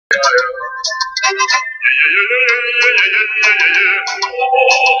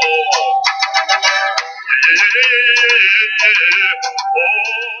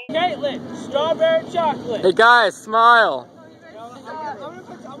Caitlin, strawberry chocolate. Hey guys, smile. I'm gonna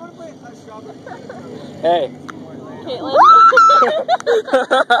put a strawberry. Hey. Caitlin.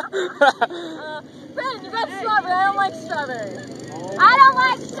 Ben, you got strawberry. I don't like strawberry. I don't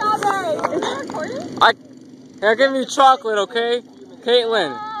like strawberry. Is it recording? I'm giving you chocolate, okay?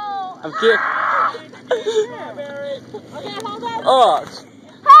 Caitlin. No. I'm giving. Okay, hold on. Oh.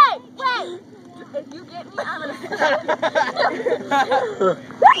 Hey, wait. If you get me, I'm gonna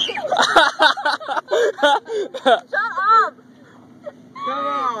Shut up. Come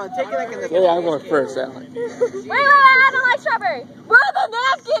on, take it like in the. Yeah, I'm going first, Alan. Wait, I don't like strawberry. Where are the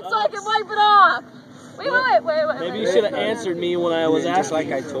napkins so I can wipe it off? Wait. Maybe you should have answered me when I was asking.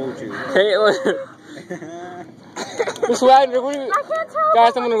 Like I told you. Caitlin. Miss Wagner, what do you... I can't tell.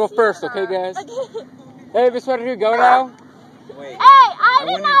 Guys, I'm gonna go first, okay, guys? Hey, Miss Wagner, you go now? Wait. Hey, I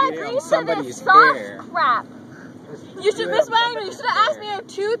did not agree to this soft crap. You should, Miss Wagner, you should have asked me. I have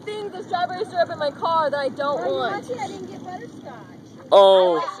 2 things of strawberry syrup in my car that I don't want. I didn't get butterscotch.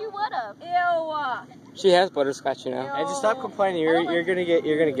 Oh. I wish you would have. Ew. She has butterscotch, you know. Hey, just stop complaining. You're gonna get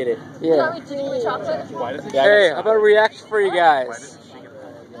it. Yeah. Hey, how about a reaction for you guys?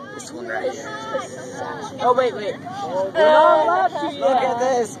 This one right here. Oh wait. Look at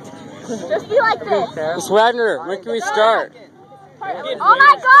this. Just be like this. Miss Wagner, when can we start? Oh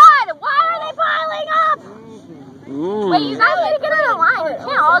my God! Why are they piling up? Ooh. Wait, you guys need to get in a line. You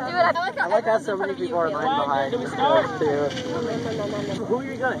can't all do it. I like how so many people are in line behind. Who are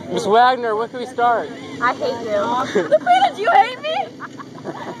you gonna? Miss Wagner, when can we start? I hate you. Sabrina, do you hate me?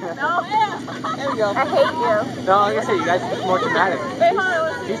 No. There we go. I hate you. No, like I said, you guys are more dramatic. Wait, hold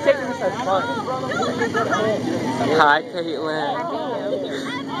on. He's taking this as fun. Hi, Caitlin.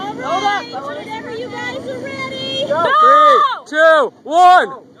 Hold up. Whenever you guys are ready. Go. 3, 2, 1.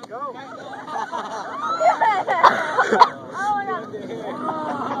 Go. Oh my God.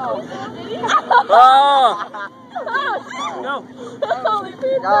 Oh. No. Holy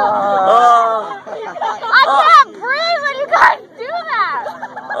pizza. Oh. I can't breathe when you guys do that.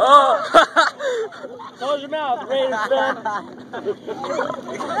 Oh. Close your mouth. Ready to spin.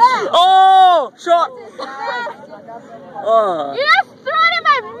 Oh. Shot. You just threw it in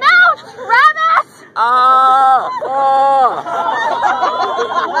my mouth, Travis. Oh.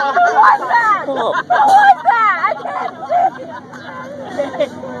 Who was that? Who was that? I can't see.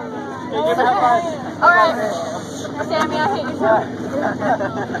 Alright. Sammy, I hate you too.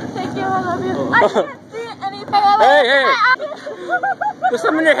 Thank you, I love you. I can't see anything. Hey. There's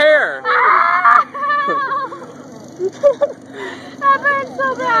some in your hair. That burns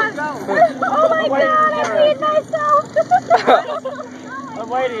so bad. Oh my God, I peed myself. I'm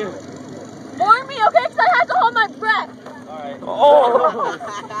waiting. Warn me, okay? Because I have to hold my breath. Alright. Oh.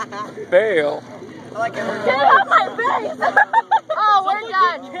 Fail. Get off my face. Oh, we're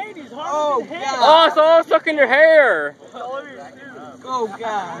done. Oh, God. Oh, it's all stuck in your hair. Oh,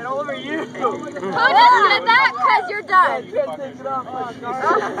 God. And all over you. Who just did that? Because you're done.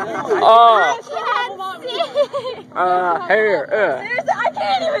 Oh. I can't see. Hair. Seriously, I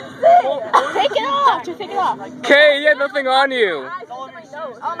can't even see. Take it off. Just take it off. Kay, you had nothing on you.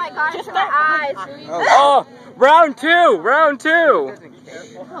 Oh my gosh, just my eyes. Oh, round 2. Round 2.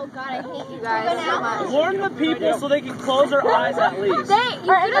 Oh God, I hate you guys so much. Warn the people so they can close their eyes at least. You could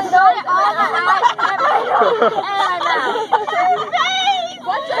have thrown it all my eyes and my mouth.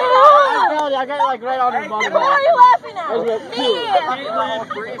 What's your nose? I got it like right on his bottom. Who are you laughing at?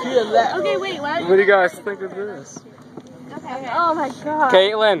 To your left. Okay, wait, what? What do you guys think of this? Okay. Oh my God.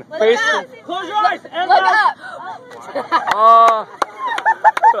 Caitlin, face me. Close your eyes. And Look up.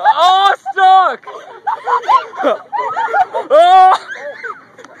 Oh, stuck.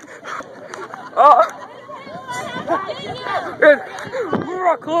 Oh.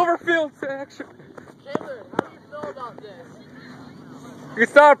 Cloverfield action. Chandler, how do you feel about this? You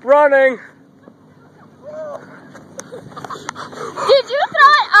stop running. Did you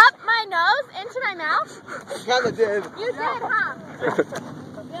throw it up my nose into my mouth? Kinda did. You did, huh?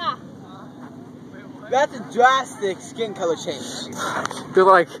 Yeah. That's a drastic skin color change. You're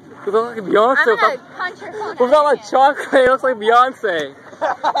like Beyonce. I'm gonna punch your phone. Without like chocolate, it looks like Beyonce.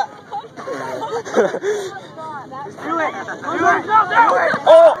 Do it!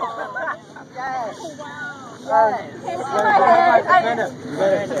 Oh! I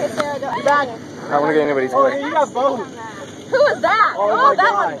want to get anybody's way. You got both. Who was that? Oh my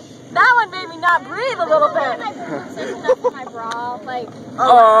gosh. That one made me not breathe a little bit. My bra, like.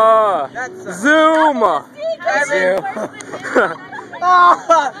 Zoom. That's Zoom.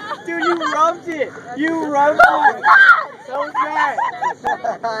 Dude, you rubbed it. You rubbed it. So sad.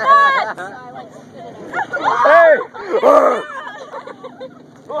 Hey!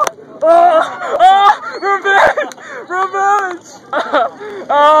 Revenge! Revenge!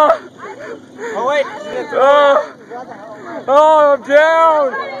 Oh wait. I'm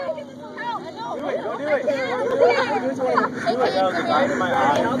down! Do it.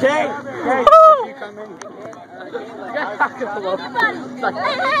 Okay. You come in.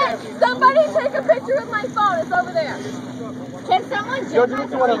 Hey, somebody take a picture with my phone. It's over there. Can someone Go do it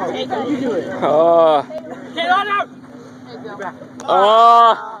to one of them. You do it. Get on out! I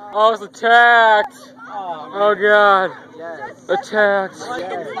was attacked. Oh God. Attacked.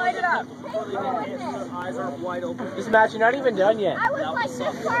 Light it up. Eyes are wide open. This match, you're not even done yet. I was like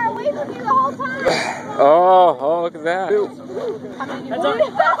this far away from you the whole time. Oh, look at that. Is there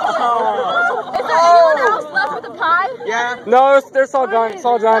anyone else left with a pie? Yeah. No, it's all done. It's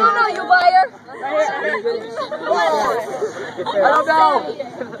all done. No, you liar. I don't know.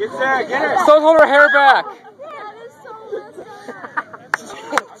 Get Sarah, get her. Someone hold her hair back.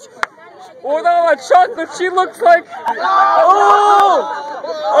 Oh, no, that chocolate, she looks like...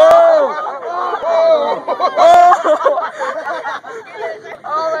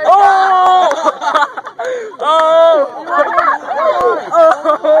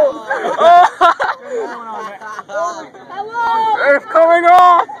 It's coming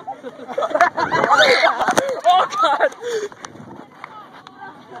off! Oh, God!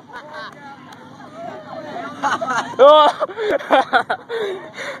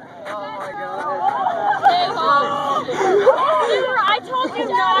 I told you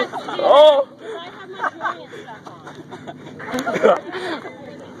not to. Oh!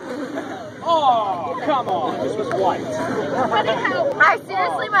 Oh, come on. This was white. I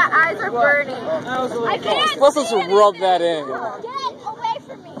seriously, my eyes are burning. I can't. Let's just rub that in. Get away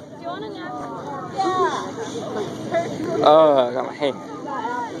from me. Do you want to know? Yeah. Oh, I got my hand.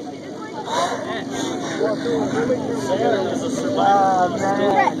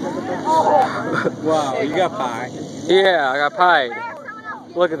 Wow, you got pie. Yeah, I got pie.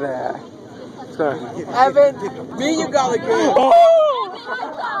 Look at that. Evan, me, you got the good.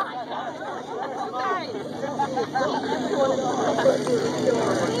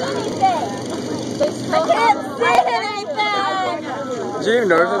 I can't see anything. Did you even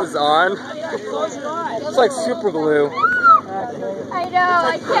notice it was on? It's like super glue. I know,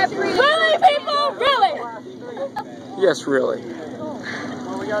 I can't breathe. Really, people? Really? Yes, really.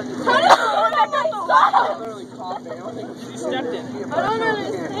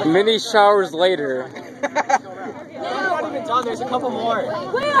 Many showers later. Not even done, there's a couple more.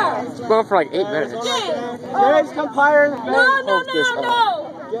 Where? It's going for like 8 minutes. James, come higher in the face. No.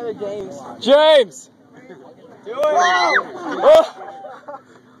 Get it, James. James! Do it. Oh.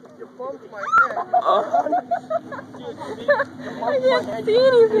 You bumped my head. I can't see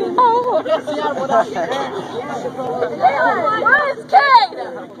anything. Oh. Where's Kate?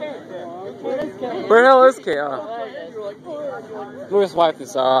 Where the hell is Kate? Oh. Let me just wipe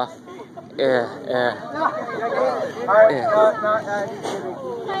this off. Yeah.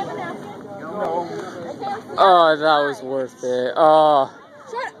 Oh, that was worth it. Oh.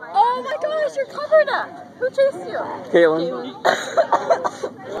 Oh my gosh, you're covered up. Who chased you? Caitlin.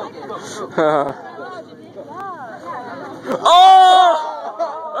 Oh!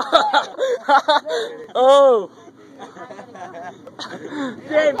 Oh!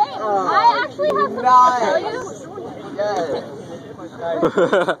 James. I actually have something to tell you.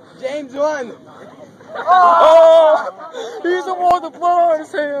 James won. Oh! He's the one with the blood on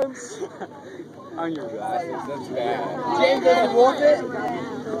his hands. On your glasses, that's bad. James, was it worth it?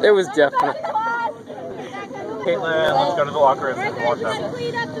 It was definitely. Caitlin, let's go to the locker room and watch them.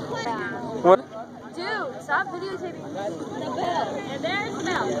 What? Dude, stop videotaping. And there's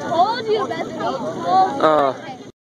Mel. Told you, Bethany. Told you.